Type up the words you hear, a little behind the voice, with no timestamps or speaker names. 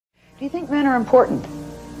Do you think men are important?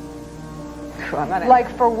 Like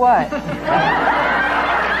for what? We'll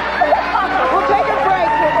take a break.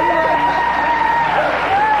 We'll be right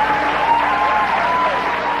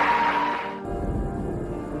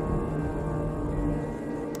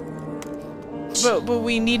back. But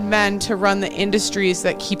we need men to run the industries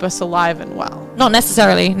that keep us alive and well. Not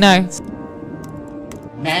necessarily, no.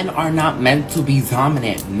 Men are not meant to be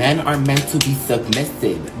dominant. Men are meant to be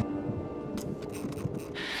submissive.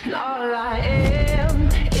 All I am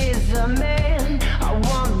is a man. I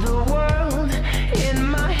want the world in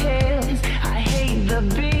my hands. I hate the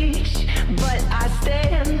beach, but I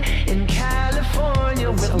stand in California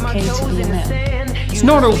with my toes in the sand. It's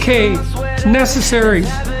not okay. It's necessary.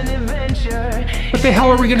 What the hell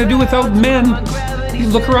are we going to do without men? You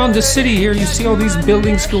look around the city here, you see all these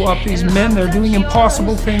buildings go up. These men, they're doing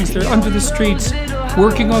impossible things. They're under the streets,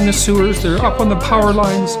 working on the sewers. They're up on the power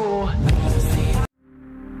lines.